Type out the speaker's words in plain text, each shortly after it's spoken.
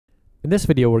In this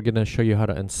video, we're going to show you how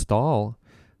to install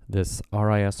this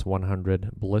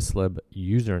RIS100 BlissLib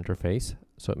user interface,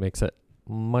 so it makes it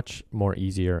much more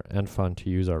easier and fun to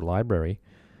use our library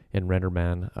in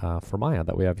RenderMan for Maya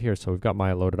that we have here. So we've got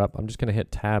Maya loaded up. I'm just going to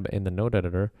hit Tab in the node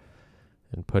editor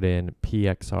and put in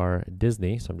PXR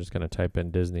Disney. So I'm just going to type in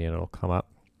Disney and it'll come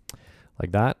up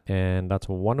like that. And that's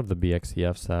one of the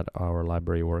BXDFs that our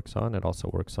library works on. It also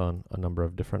works on a number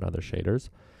of different other shaders.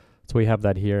 So we have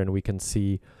that here, and we can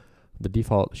see the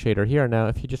default shader here. Now,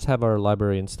 if you just have our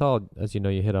library installed, as you know,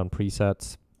 you hit on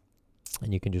presets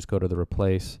and you can just go to the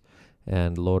replace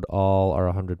and load all our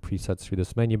 100 presets through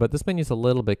this menu. But this menu is a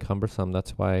little bit cumbersome.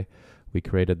 That's why we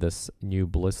created this new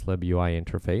BlissLib UI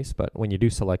interface. But when you do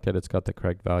select it, it's got the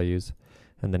correct values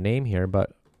and the name here.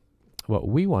 But what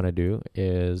we want to do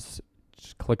is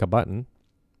just click a button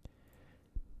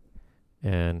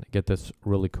and get this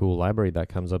really cool library that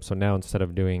comes up. So now instead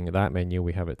of doing that menu,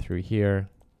 we have it through here.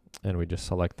 And we just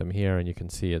select them here, and you can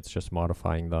see it's just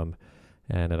modifying them,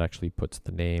 and it actually puts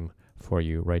the name for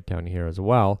you right down here as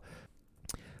well.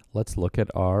 Let's look at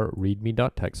our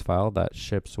readme.txt file that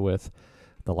ships with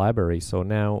the library. So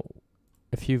now,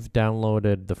 if you've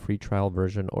downloaded the free trial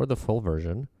version or the full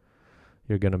version,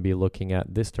 you're going to be looking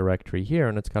at this directory here,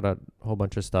 and it's got a whole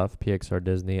bunch of stuff, PXR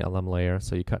Disney, LM layer,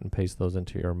 so you cut and paste those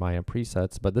into your Maya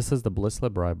presets. But this is the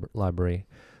BlissLib library.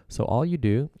 So all you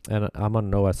do, and I'm on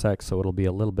an OS X, so it'll be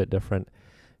a little bit different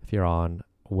if you're on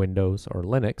Windows or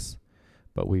Linux,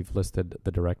 but we've listed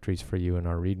the directories for you in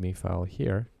our README file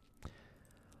here.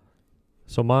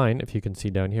 So mine, if you can see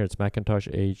down here, it's Macintosh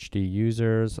HD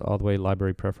users, all the way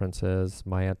library preferences,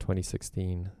 Maya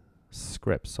 2016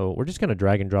 scripts. So we're just going to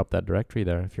drag and drop that directory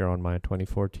there. If you're on Maya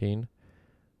 2014,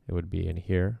 it would be in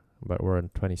here, but we're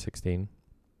in 2016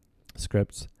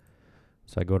 scripts.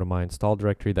 So I go to my install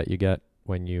directory that you get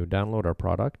when you download our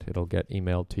product. It'll get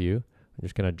emailed to you. I'm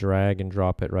just going to drag and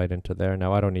drop it right into there.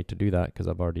 Now I don't need to do that because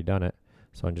I've already done it,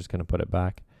 so I'm just going to put it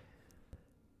back.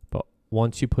 But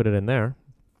once you put it in there,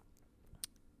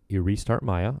 you restart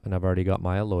Maya, and I've already got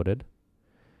Maya loaded.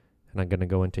 And I'm going to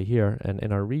go into here, and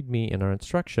in our README, in our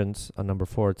instructions, on number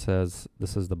 4, it says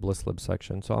this is the BlissLib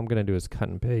section. So all I'm going to do is cut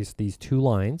and paste these 2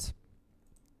 lines.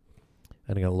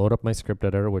 And I'm going to load up my script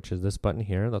editor, which is this button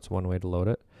here. That's one way to load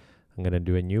it. I'm going to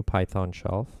do a new Python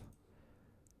shelf.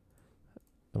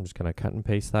 I'm just going to cut and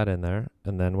paste that in there.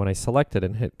 And then when I select it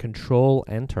and hit Control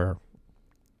Enter,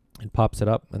 it pops it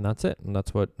up, and that's it. And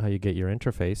that's how you get your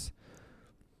interface.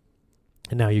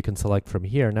 And now you can select from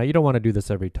here. Now you don't want to do this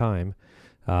every time.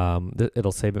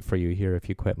 It'll save it for you here if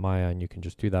you quit Maya, and you can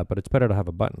just do that. But it's better to have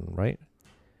a button, right?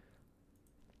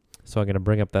 So I'm going to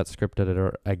bring up that script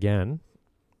editor again.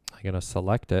 I'm going to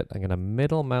select it. I'm going to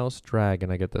middle mouse drag,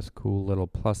 and I get this cool little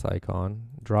plus icon.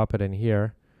 Drop it in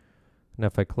here. And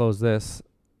if I close this,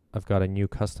 I've got a new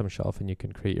custom shelf, and you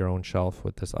can create your own shelf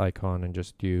with this icon and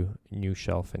just do new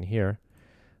shelf in here.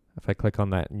 If I click on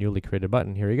that newly created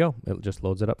button, here you go. It just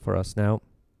loads it up for us. Now,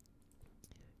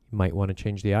 you might want to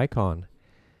change the icon.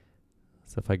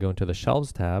 So if I go into the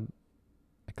Shelves tab,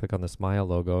 I click on this Maya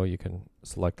logo, you can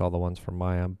select all the ones from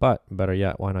Maya, but better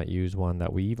yet, why not use one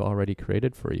that we've already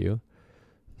created for you?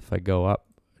 If I go up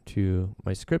to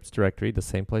my scripts directory, the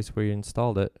same place where you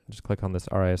installed it, just click on this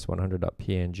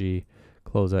RIS100.png,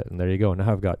 close it, and there you go.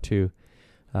 Now I've got 2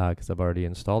 because I've already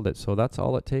installed it. So that's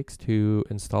all it takes to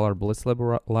install our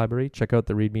BlissLib library. Check out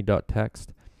the readme.txt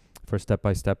for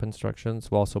step-by-step instructions.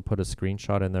 We'll also put a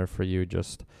screenshot in there for you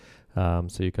just so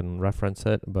you can reference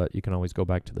it, but you can always go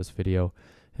back to this video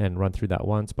and run through that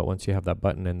once. But once you have that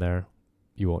button in there,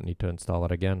 you won't need to install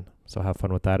it again. So have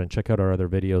fun with that, and check out our other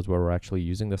videos where we're actually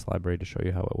using this library to show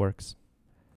you how it works.